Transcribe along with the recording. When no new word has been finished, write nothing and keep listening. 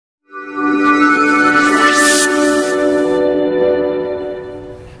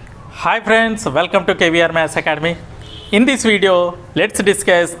Hi friends, welcome to KVR Maths Academy. In this video, let's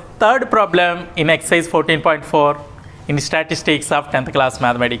discuss third problem in exercise 14.4 in statistics of 10th class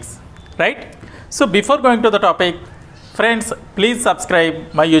mathematics. Right? So before going to the topic, friends, please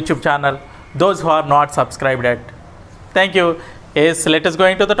subscribe my YouTube channel, those who are not subscribed yet. Thank you. Yes, let us go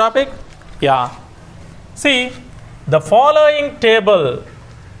into the topic. Yeah. See, the following table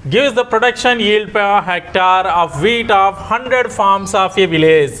gives the production yield per hectare of wheat of 100 farms of a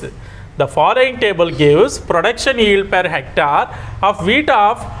village. The following table gives production yield per hectare of wheat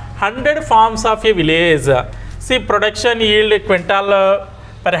of 100 farms of a village. See, production yield quintal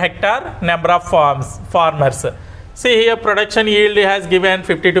per hectare, number of farmers. See here, production yield has given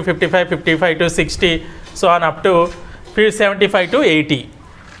 50 to 55, 55 to 60, so on up to 75 to 80.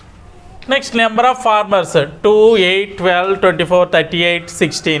 Next, number of farmers 2, 8, 12, 24, 38,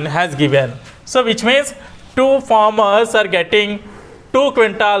 16 has given. So which means 2 farmers are getting 2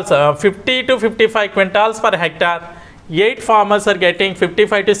 quintals, 50 to 55 quintals per hectare. 8 farmers are getting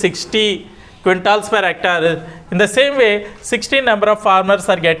 55 to 60 quintals per hectare. In the same way, 16 number of farmers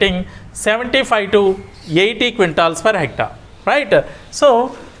are getting 75 to 80 quintals per hectare. Right?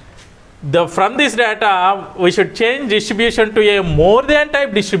 So from this data, we should change distribution to a more than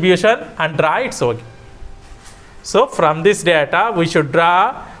type distribution and draw its okay. So from this data, we should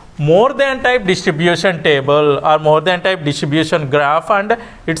draw more than type distribution table or more than type distribution graph and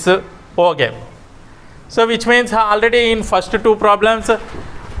it's okay. So which means already in first 2 problems,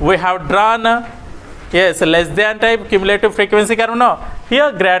 we have drawn yes, less than type cumulative frequency curve. No,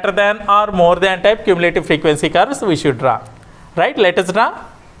 here greater than or more than type cumulative frequency curves we should draw. Right? Let us draw.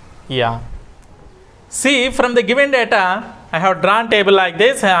 Yeah. See, from the given data, I have drawn table like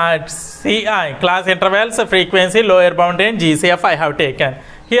this. CI, class intervals, frequency, lower boundary and GCF I have taken.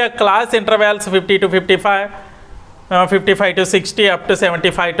 Here class intervals 50 to 55, 55 to 60, up to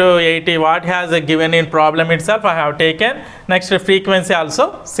 75 to 80. What has given in problem itself I have taken. Next, frequency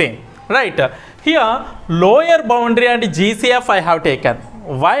also same. Right. Here lower boundary and GCF I have taken.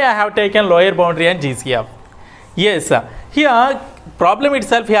 Why I have taken lower boundary and GCF? Yes, here problem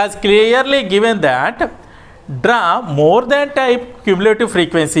itself has clearly given that draw more than type cumulative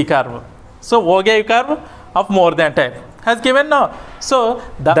frequency curve. So OGI curve of more than type has given now. So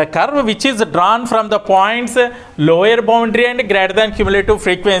the curve which is drawn from the points lower boundary and greater than cumulative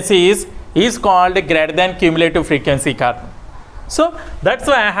frequencies is called greater than cumulative frequency curve. So that's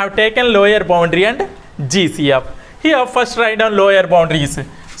why I have taken lower boundary and GCF. Here first write down lower boundaries.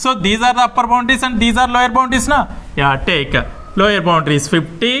 So these are the upper boundaries and these are lower boundaries now. Yeah, take lower boundaries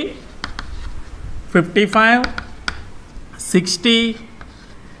 50, 55, 60,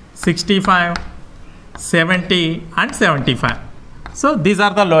 65, 70 and 75. So these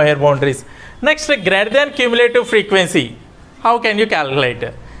are the lower boundaries. Next, greater than cumulative frequency. How can you calculate?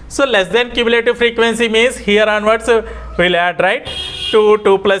 So less than cumulative frequency means here onwards we'll add, right?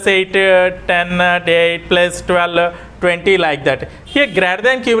 2 plus 8, 10, 8 plus 12, 20 like that. Here greater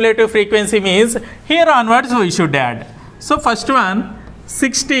than cumulative frequency means here onwards we should add. So first one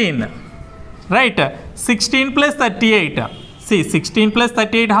 16, right? 16 plus 38. See, 16 plus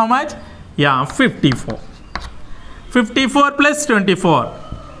 38 how much? Yeah, 54. 54 plus 24.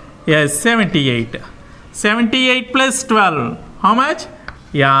 Yes, 78. 78 plus 12. How much?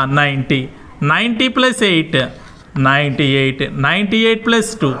 Yeah, 90. 90 plus 8. 98. 98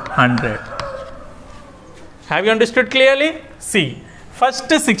 plus 2. 100. Have you understood clearly? See, first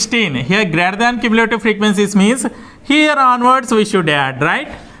 16. Here greater than cumulative frequencies means here onwards we should add, right?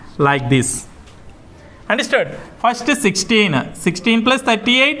 Like this. Understood? First 16. 16 plus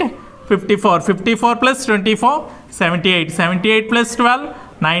 38. 54. 54 plus 24. 78. 78 plus 12.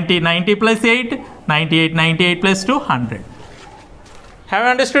 90. 90 plus 8. 98. 98 plus 2. 100. Have you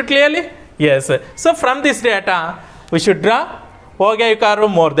understood clearly? Yes. So from this data, we should draw OGI curve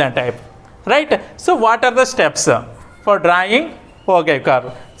more than type. Right? So what are the steps for drawing OGI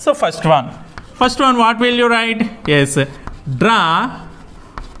curve? So first one, what will you write? Yes. Draw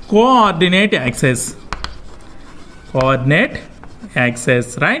coordinate axis. Coordinate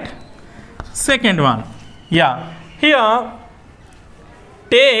axis, right? Second one, yeah, here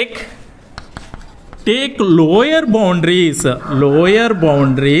take lower boundaries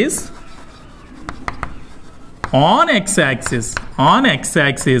on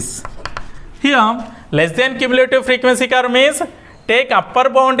x-axis. Here less than cumulative frequency curve means take upper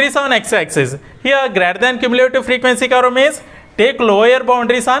boundaries on x-axis. Here greater than cumulative frequency curve means take lower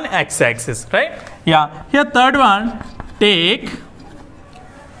boundaries on x-axis, right? Yeah. Here third one, take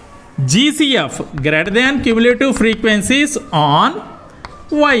GCF, greater than cumulative frequencies on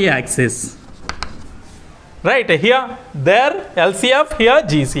y-axis. right? Here their LCF, here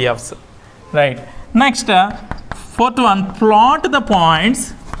GCFs, right? Next, fourth one, plot the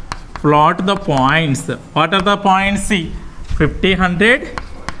points. Plot the points. What are the points? See, 50, 100,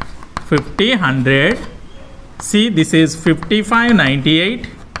 50, 100. See, this is 55, 98.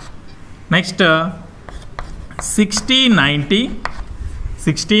 Next, 60, 90,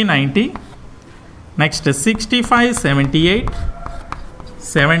 60, 90. Next, 65, 78,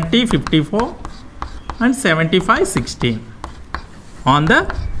 70, 54, and 75, 16 on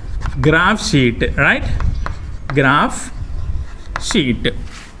the graph sheet, right? Graph sheet.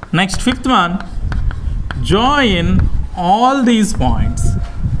 Next, fifth one, join all these points.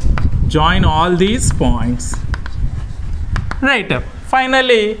 Join all these points. Right.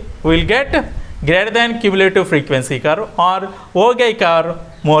 Finally, we'll get greater than cumulative frequency curve or OGI curve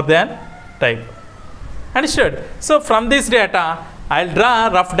more than type. Understood? So from this data, I'll draw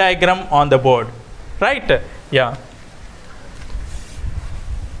a rough diagram on the board. Right? Yeah.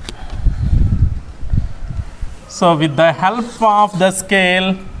 So with the help of the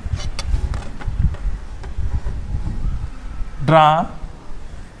scale, draw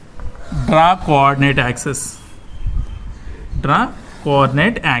coordinate axis. Draw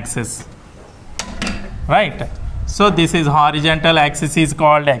coordinate axis. Right. So this is horizontal axis is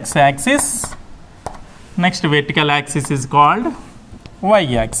called x-axis. Next vertical axis is called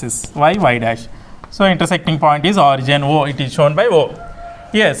y-axis. Y dash. So intersecting point is origin O. It is shown by O.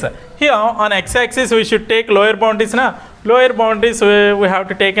 Yes. Here on x-axis we should take lower boundaries. Lower boundaries we have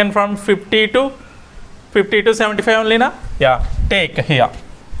to take in from 50 to 75 only. Yeah. Take here.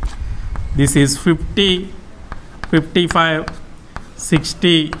 This is 50, 55,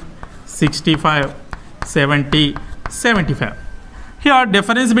 60, 65, 70, 75. Here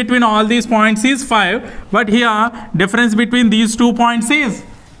difference between all these points is 5, but here difference between these 2 points is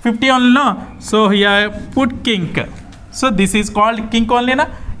 50 only, no? So here put kink. So this is called kink only, na?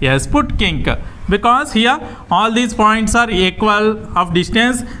 Yes, put kink, because here all these points are equal of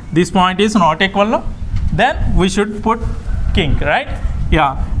distance. This point is not equal, no? Then we should put kink, right?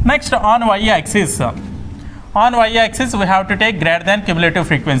 Yeah. Next, on y-axis. On y-axis we have to take greater than cumulative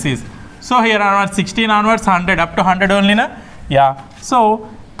frequencies. So here onwards 16 onwards 100 up to 100 only, na? Yeah. So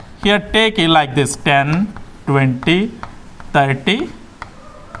here take it like this: 10, 20, 30,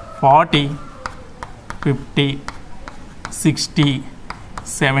 40, 50, 60,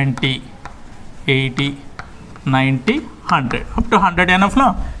 70, 80, 90, 100. Up to 100 enough,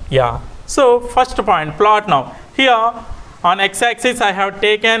 no? Yeah. So first point, plot now. Here on x-axis I have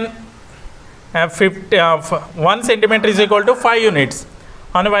taken 1 centimeter is equal to 5 units.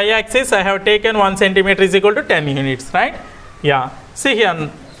 On y-axis I have taken 1 centimeter is equal to 10 units, right? Yeah. See here.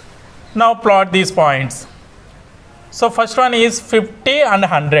 Now plot these points. So first one is 50 and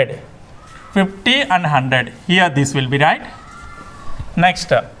 100. 50 and 100. Here this will be, right?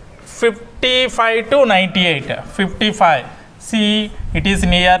 Next, 55 to 98. 55. See, it is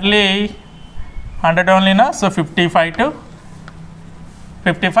nearly 100 only, na? So 55 to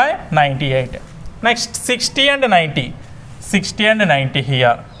 55, 98. Next, 60 and 90. 60 and 90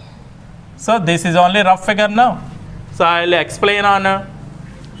 here. So this is only rough figure now. So I will explain on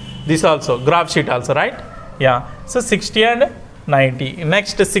this also, graph sheet also, right? Yeah. So 60 and 90.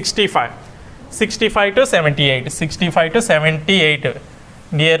 Next, 65. 65 to 78. 65 to 78.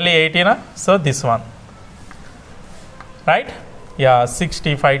 Nearly 80, na? So this one. Right? Yeah,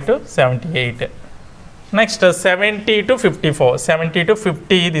 65 to 78. Next, 70 to 54. 70 to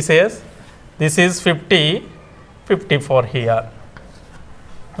 50, this is 50, 54 here.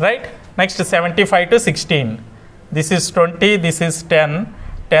 Right? Next, 75 to 16. This is 20, this is 10,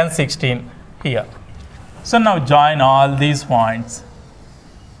 10, 16 here. So now join all these points.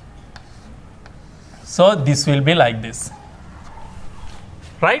 So this will be like this.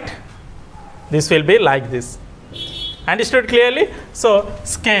 Right? This will be like this. Understood clearly? So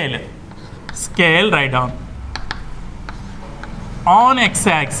scale. Scale, write down. On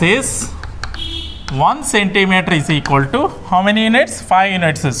x-axis, 1 centimeter is equal to how many units? 5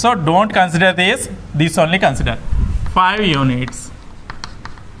 units. So don't consider this only consider 5 units.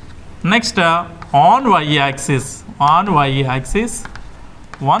 Next, on y-axis,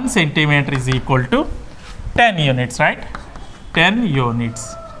 1 centimeter is equal to 10 units, right? 10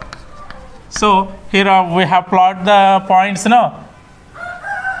 units. So here we have plotted the points now.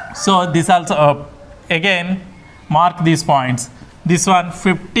 So this also again mark these points. This one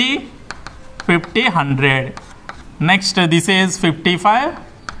 50, 50, 100. Next this is 55,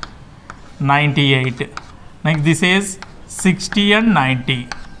 98. Next this is 60 and 90.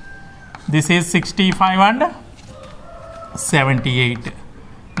 This is 65 and 78.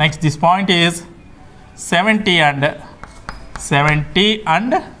 Next this point is 70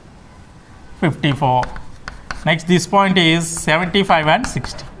 and 54. Next this point is 75 and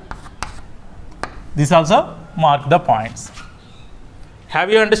 60. This also mark the points.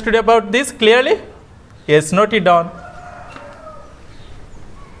 Have you understood about this clearly? Yes, note it down.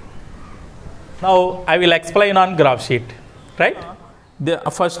 Now I will explain on graph sheet, right?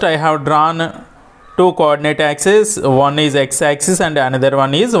 First I have drawn two coordinate axes. One is x-axis and another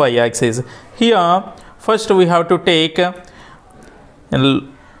one is y-axis. Here first we have to take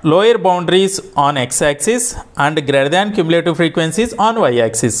lower boundaries on x-axis and greater than cumulative frequencies on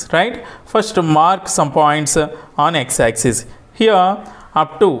y-axis, right? First mark some points on x-axis. Here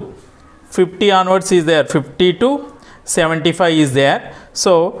up to 50 onwards is there, 50 to 75 is there.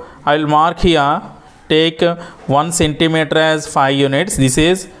 So I will mark here, take 1 centimeter as 5 units. This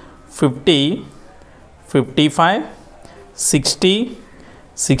is 50, 55, 60,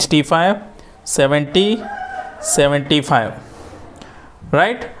 65, 70, 75.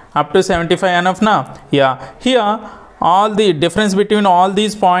 Right, up to 75 enough now. Yeah, here all the difference between all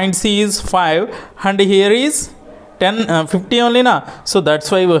these points is 5 and here is 50 only now. So that's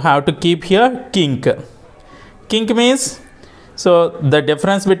why we have to keep here kink. Kink means, so the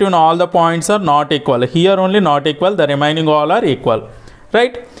difference between all the points are not equal. Here only not equal, the remaining all are equal,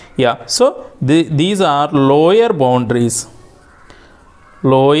 right? Yeah, so these are lower boundaries.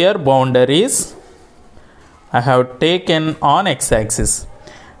 Lower boundaries I have taken on x-axis.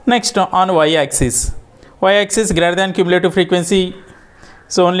 Next on y-axis. Y-axis greater than cumulative frequency.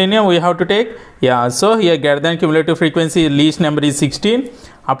 So only now we have to take, yeah, so here greater than cumulative frequency least number is 16,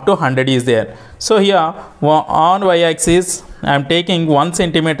 up to 100 is there. So here on y-axis I am taking 1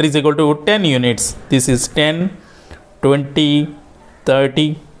 centimeter is equal to 10 units. This is 10, 20,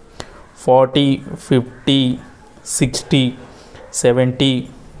 30, 40, 50, 60, 70,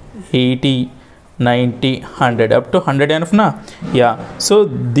 80, 90, 100, up to 100 enough now. Yeah, so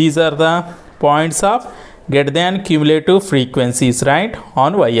these are the points of greater than cumulative frequencies, right,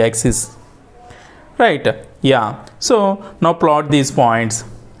 on y-axis, right? Yeah, so now plot these points.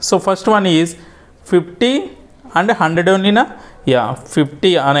 So first one is 50 and 100 only na. Yeah,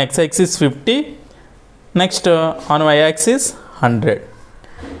 50 on x-axis 50, next on y-axis 100.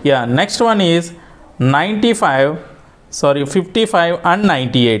 Yeah, next one is 55 and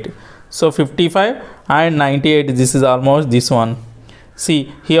 98. So 55 and 98, this is almost this one.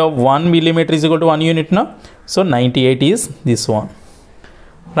 See here 1 millimeter is equal to 1 unit now. So 98 is this one,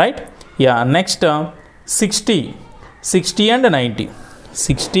 right? Yeah, next 60 and 90.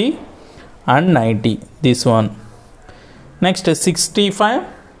 60 and 90, this one. Next 65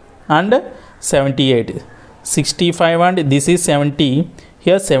 and 78. 65 and this is 70.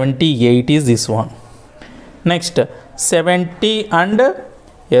 Here 78 is this one. Next 70 and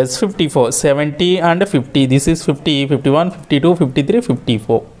yes 54. 70 and 50. This is 50, 51, 52, 53,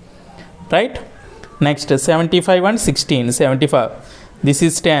 54. Right? Next 75 and 16. 75. This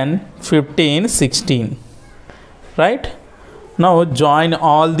is 10, 15, 16. Right? Now join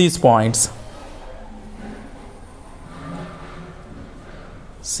all these points.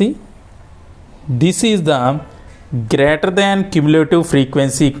 See, this is the greater than cumulative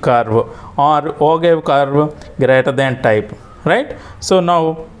frequency curve or Ogave curve greater than type, right? So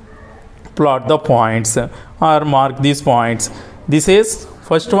now plot the points or mark these points. This is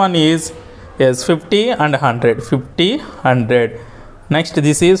first one is 50 and 100, 50, 100. Next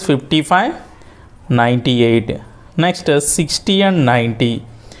this is 55, 98. Next 60 and 90.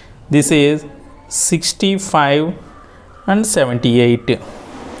 This is 65 and 78.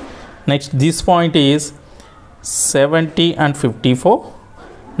 Next this point is 70 and 54.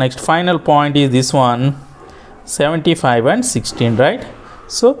 Next final point is this one 75 and 16, right?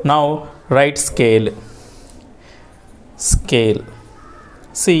 So now write scale.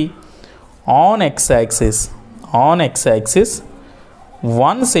 See, on x-axis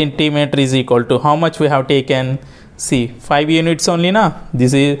 1 centimeter is equal to how much we have taken? See, 5 units only na.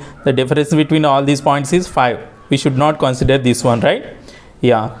 This is the difference between all these points is 5. We should not consider this one, right?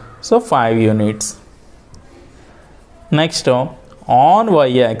 Yeah, so 5 units. Next on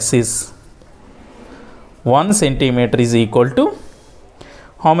y-axis 1 centimeter is equal to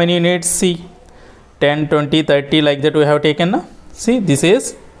how many units? See, 10, 20, 30 like that we have taken na. See, this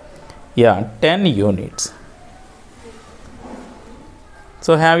is 10 units.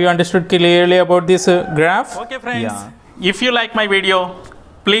 So have you understood clearly about this graph? Okay friends, if you like my video,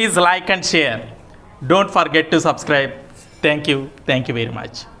 please like and share. Don't forget to subscribe. Thank you very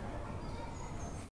much.